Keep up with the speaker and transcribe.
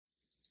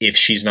if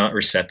she's not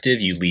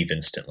receptive, you leave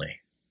instantly.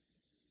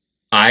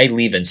 I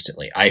leave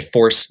instantly. I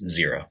force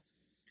zero.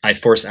 I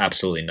force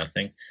absolutely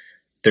nothing.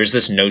 There's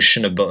this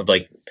notion of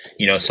like,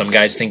 you know, some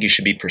guys think you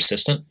should be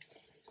persistent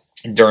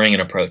during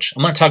an approach.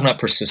 I'm not talking about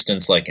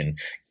persistence like in,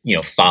 you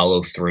know,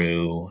 follow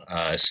through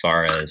as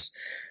far as,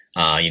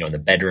 you know, in the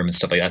bedroom and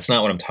stuff like that. That's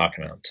not what I'm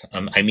talking about.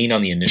 I mean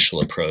on the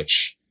initial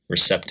approach,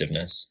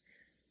 receptiveness.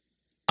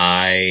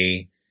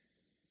 I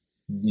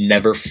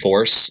never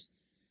push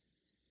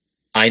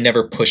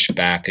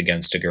back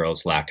against a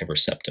girl's lack of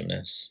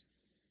receptiveness.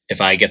 If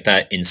I get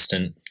that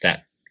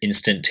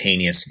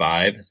instantaneous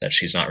vibe that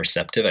she's not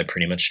receptive, I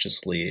pretty much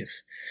just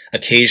leave.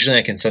 Occasionally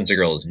I can sense a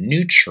girl is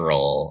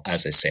neutral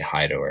as I say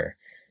hi to her,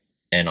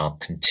 and I'll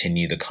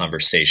continue the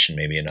conversation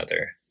maybe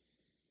another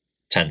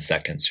 10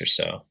 seconds or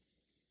so.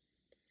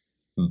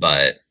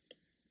 But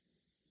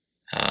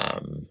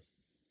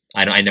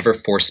I never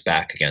force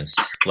back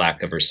against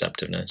lack of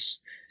receptiveness.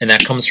 And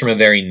that comes from a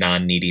very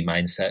non-needy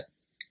mindset.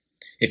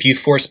 If you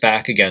force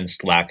back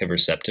against lack of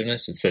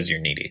receptiveness, it says you're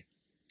needy.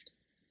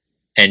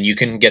 And you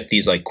can get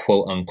these like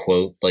quote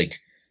unquote like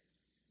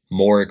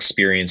more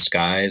experienced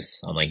guys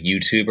on like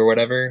YouTube or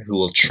whatever who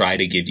will try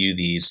to give you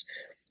these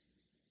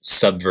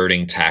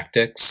subverting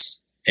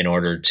tactics in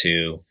order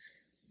to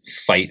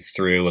fight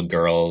through a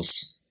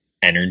girl's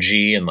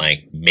energy and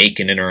like make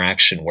an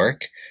interaction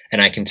work. And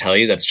I can tell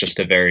you that's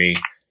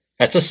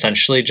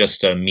essentially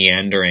just a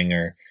meandering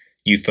or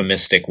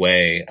euphemistic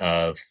way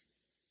of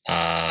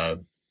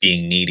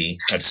being needy,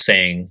 of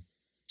saying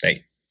that,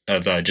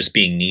 just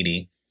being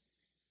needy.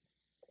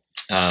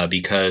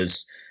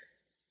 Because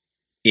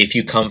if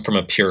you come from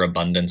a pure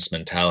abundance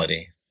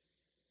mentality,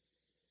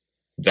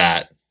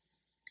 that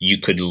you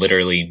could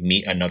literally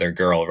meet another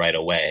girl right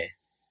away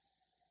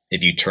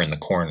if you turn the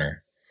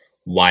corner,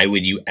 why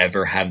would you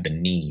ever have the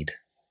need?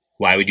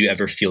 Why would you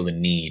ever feel the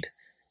need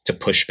to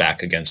push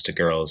back against a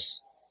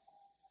girl's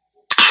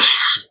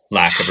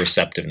lack of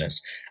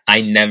receptiveness?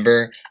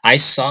 I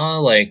saw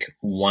like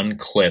one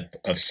clip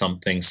of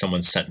something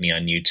someone sent me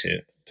on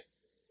YouTube,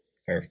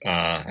 or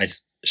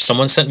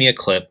someone sent me a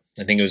clip.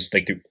 I think it was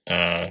like through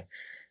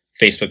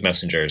Facebook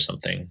Messenger or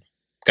something.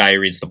 Guy who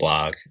reads the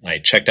blog. I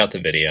checked out the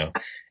video,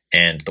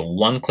 and the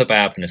one clip I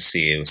happened to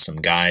see, it was some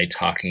guy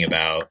talking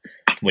about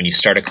when you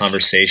start a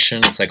conversation,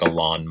 it's like a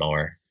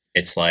lawnmower.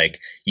 It's like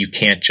you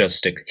can't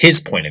just,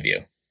 his point of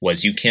view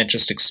was you can't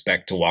just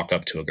expect to walk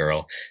up to a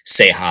girl,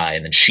 say hi,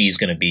 and then she's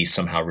going to be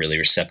somehow really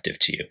receptive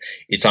to you.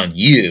 It's on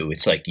you.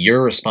 It's like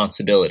your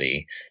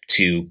responsibility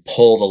to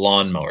pull the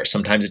lawnmower.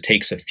 Sometimes it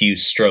takes a few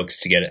strokes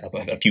to get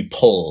a few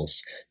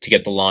pulls to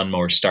get the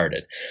lawnmower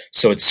started.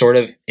 So it's sort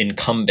of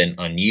incumbent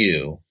on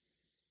you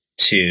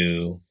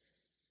to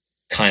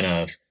kind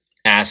of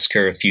ask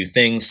her a few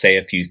things, say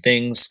a few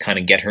things, kind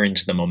of get her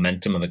into the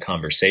momentum of the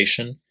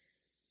conversation.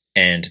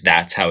 And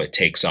that's how it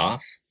takes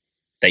off.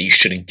 That you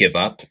shouldn't give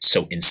up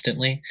so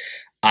instantly.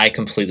 I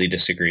completely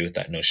disagree with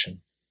that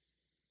notion.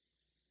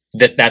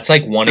 That's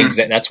like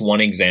that's one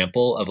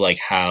example of like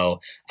how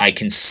I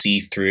can see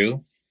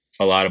through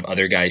a lot of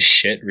other guys'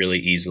 shit really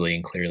easily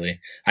and clearly.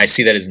 I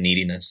see that as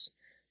neediness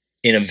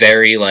in a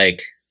very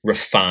like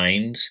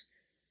refined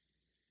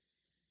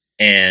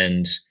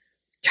and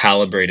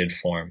calibrated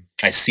form.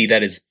 I see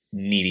that as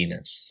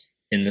neediness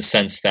in the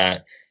sense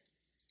that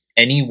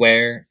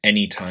anywhere,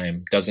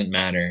 anytime, doesn't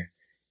matter.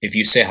 If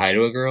you say hi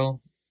to a girl,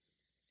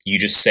 you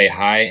just say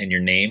hi and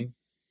your name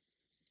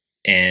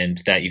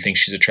and that you think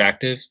she's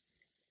attractive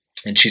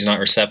and she's not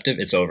receptive,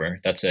 it's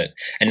over. That's it.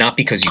 And not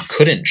because you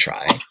couldn't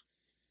try,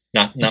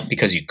 not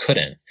because you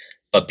couldn't,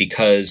 but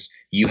because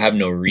you have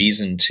no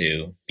reason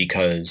to,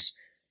 because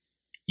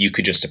you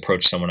could just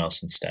approach someone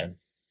else instead.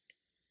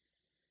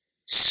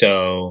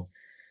 So,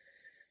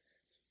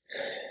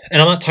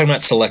 and I'm not talking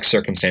about select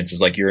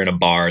circumstances like you're in a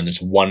bar and there's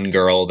one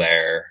girl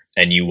there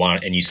and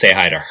you say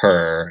hi to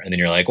her and then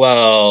you're like,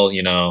 well,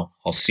 you know,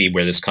 I'll see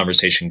where this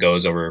conversation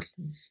goes over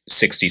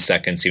 60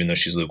 seconds, even though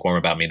she's lukewarm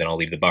about me, then I'll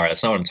leave the bar.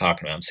 That's not what I'm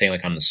talking about. I'm saying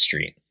like on the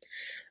street.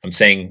 I'm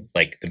saying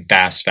like the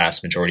vast,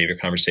 vast majority of your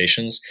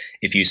conversations,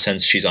 if you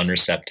sense she's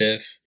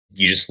unreceptive,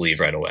 you just leave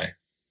right away.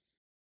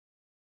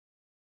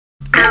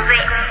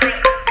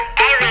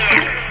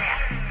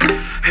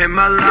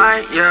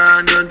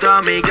 Himalaya,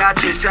 눈더미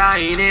같이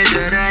쌓인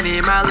일들은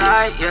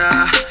Himalaya.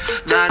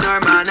 난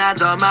얼마나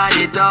더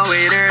많이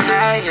더위를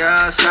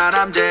해야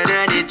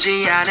사람들은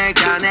잊지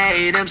않을까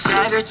내 이름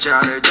색을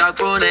저를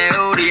덕분에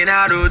우린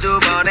하루 두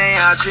번의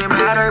아침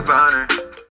해를 버는